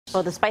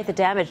Well, despite the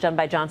damage done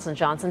by Johnson &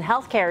 Johnson,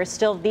 healthcare is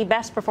still the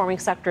best performing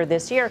sector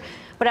this year.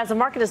 But as the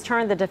market has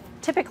turned, the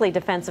typically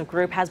defensive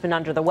group has been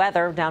under the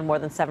weather, down more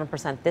than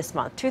 7% this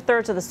month.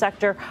 2/3 of the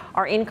sector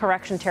are in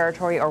correction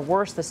territory or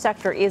worse. The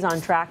sector is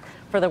on track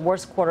for the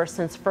worst quarter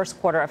since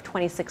first quarter of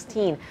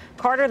 2016.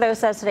 Carter, though,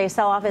 says today's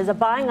sell-off is a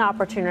buying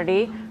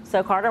opportunity.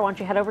 So, Carter, why don't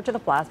you head over to the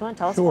plasma and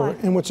tell us why? Sure.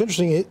 And what's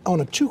interesting,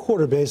 on a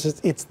two-quarter basis,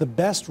 it's the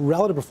best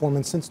relative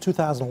performance since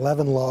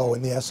 2011 low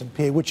in the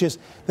S&P, which is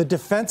the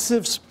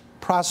defensive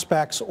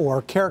prospects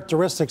or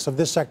characteristics of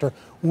this sector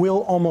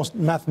will almost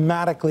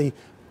mathematically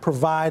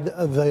provide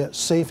the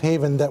safe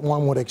haven that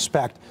one would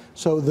expect.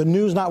 So the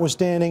news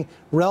notwithstanding,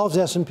 relative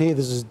to S&P,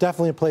 this is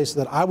definitely a place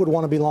that I would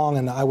want to be long,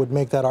 and I would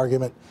make that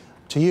argument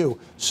to you.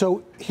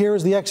 So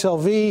here's the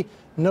XLV,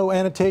 no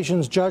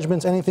annotations,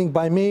 judgments, anything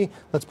by me.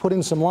 Let's put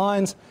in some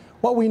lines.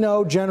 What we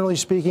know, generally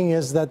speaking,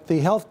 is that the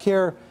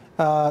healthcare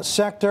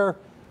sector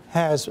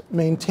has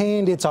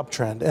maintained its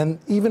uptrend. And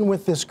even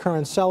with this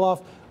current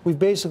sell-off, we've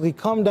basically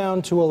come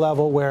down to a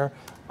level where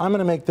I'm going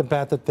to make the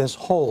bet that this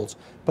holds.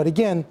 But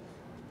again,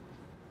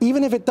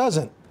 even if it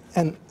doesn't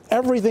and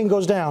everything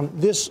goes down,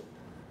 this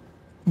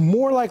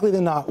more likely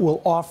than not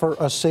will offer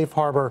a safe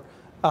harbor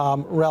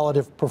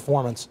relative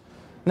performance.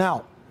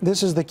 Now,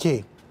 this is the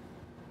key.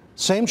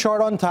 Same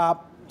chart on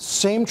top,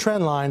 same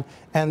trend line,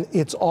 and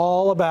it's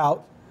all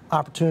about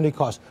opportunity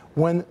cost.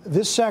 When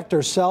this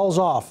sector sells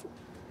off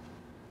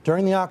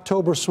during the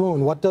October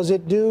swoon, what does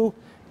it do?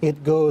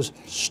 It goes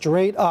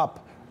straight up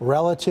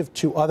relative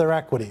to other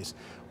equities.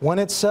 When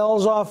it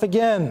sells off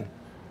again,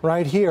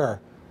 right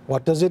here,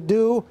 what does it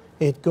do?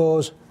 It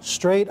goes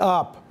straight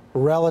up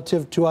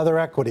relative to other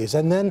equities.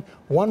 And then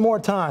one more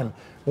time,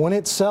 when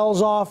it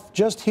sells off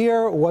just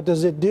here, what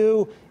does it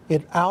do?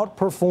 It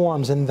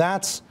outperforms, and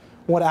that's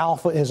what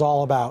alpha is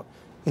all about.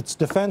 It's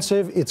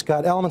defensive, it's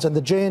got elements, and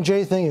the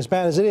J&J thing, as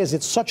bad as it is,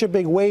 it's such a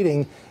big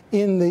weighting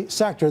in the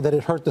sector that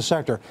it hurt the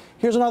sector.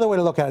 Here's another way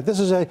to look at it. This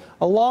is a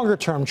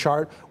longer-term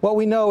chart. What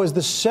we know is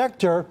the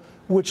sector,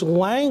 which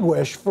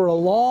languished for a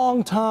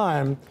long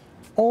time,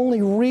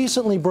 only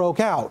recently broke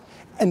out.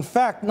 In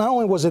fact, not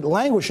only was it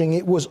languishing,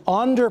 it was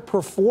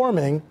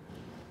underperforming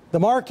the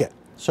market.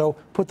 So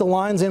put the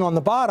lines in on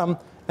the bottom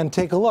and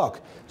take a look.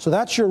 So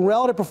that's your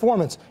relative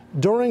performance.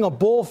 During a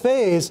bull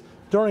phase,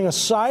 during a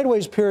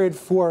sideways period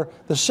for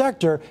the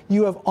sector,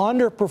 you have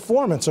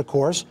underperformance, of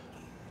course,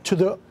 to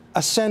the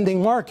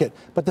ascending market.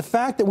 But the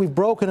fact that we've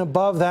broken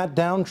above that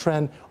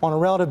downtrend on a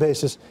relative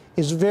basis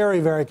is very,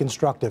 very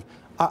constructive.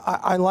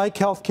 I like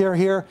healthcare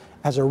here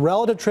as a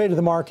relative trade to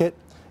the market.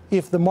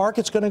 If the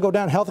market's going to go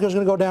down, healthcare is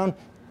going to go down,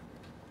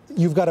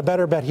 you've got a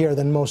better bet here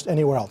than most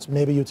anywhere else,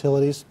 maybe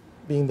utilities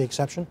being the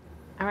exception.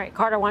 All right,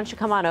 Carter, why don't you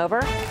come on over?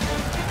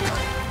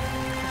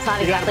 It's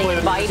not exactly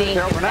inviting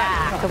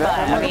back, but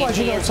I mean, Otherwise,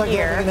 it's like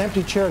here. an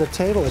empty chair at a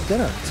table at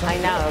dinner. I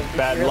know.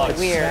 Bad really luck.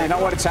 Weird. You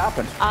know what? It's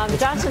happened.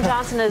 Johnson &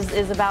 Johnson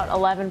is about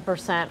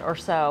 11% or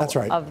so That's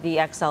right. of the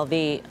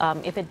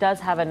XLV. If it does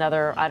have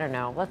another, I don't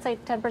know, let's say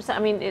 10%. I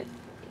mean,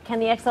 can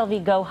the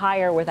XLV go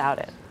higher without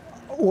it?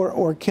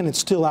 Or can it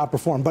still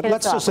outperform? But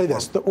let's just say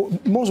this.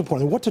 Most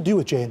importantly, what to do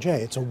with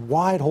J&J? It's a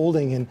wide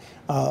holding in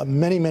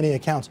many, many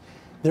accounts.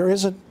 There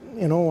is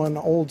an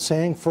old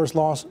saying, first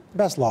loss,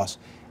 best loss.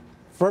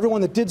 For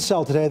everyone that did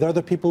sell today, there are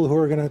other people who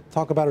are going to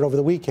talk about it over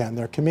the weekend.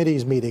 Their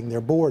committees meeting,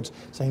 their boards,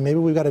 saying maybe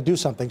we've got to do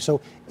something.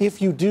 So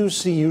if you do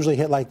see usually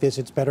hit like this,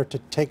 it's better to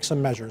take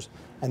some measures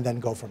and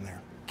then go from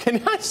there. Can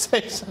I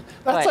say something?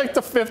 That's like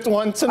the fifth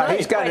one tonight.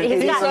 He's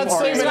not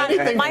saying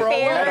anything. My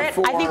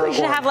favorite. I think we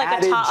should have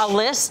like a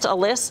list.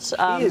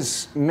 He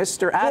is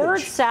Mr. Adage.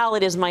 Word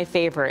salad is my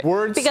favorite.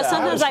 Because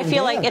sometimes I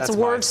feel like it's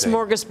word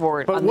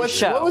smorgasbord on the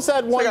show. What was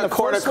that one? It's like a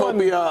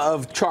cornucopia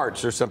of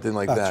charts or something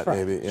like that, right.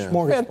 maybe. Yeah.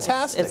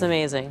 Fantastic. It's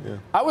amazing. Yeah.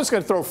 I was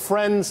going to throw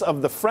Friends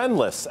of the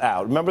Friendless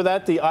out. Remember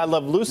that? The I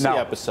Love Lucy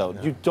episode.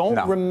 No. You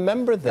don't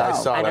remember that? I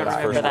saw I that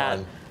don't remember that.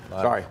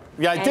 Sorry.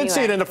 Yeah, I did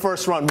see it in the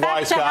first run.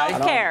 Back to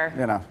healthcare.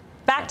 You know.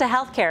 Back to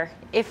healthcare.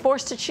 If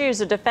forced to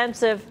choose a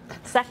defensive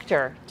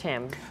sector,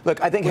 Tim.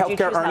 Look, I think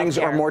healthcare earnings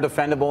are more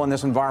defendable in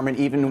this environment,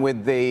 even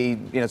with the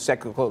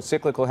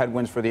cyclical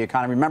headwinds for the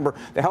economy. Remember,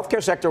 the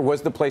healthcare sector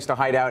was the place to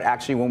hide out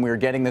actually when we were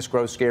getting this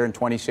growth scare in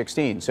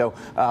 2016. So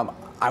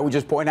I would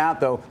just point out,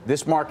 though,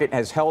 this market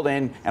has held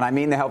in, and I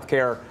mean the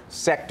healthcare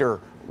sector,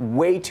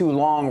 way too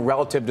long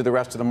relative to the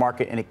rest of the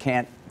market, and it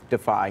can't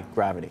defy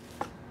gravity.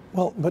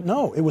 Well, but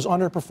no, it was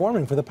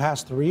underperforming for the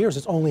past 3 years.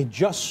 It's only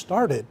just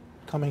started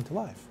coming to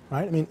life,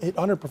 right? I mean, it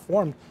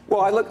underperformed.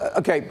 Well,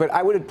 but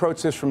I would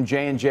approach this from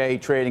J&J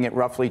trading at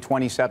roughly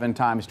 27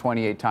 times,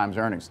 28 times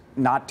earnings.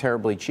 Not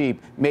terribly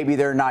cheap. Maybe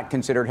they're not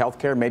considered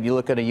healthcare. Maybe you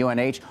look at a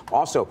UNH,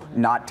 also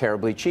not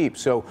terribly cheap.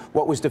 So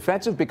what was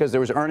defensive because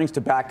there was earnings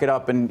to back it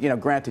up, and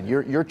granted,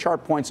 your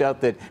chart points out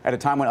that at a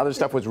time when other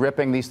stuff was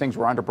ripping, these things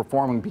were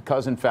underperforming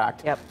because, in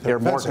fact, they're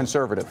more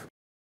conservative.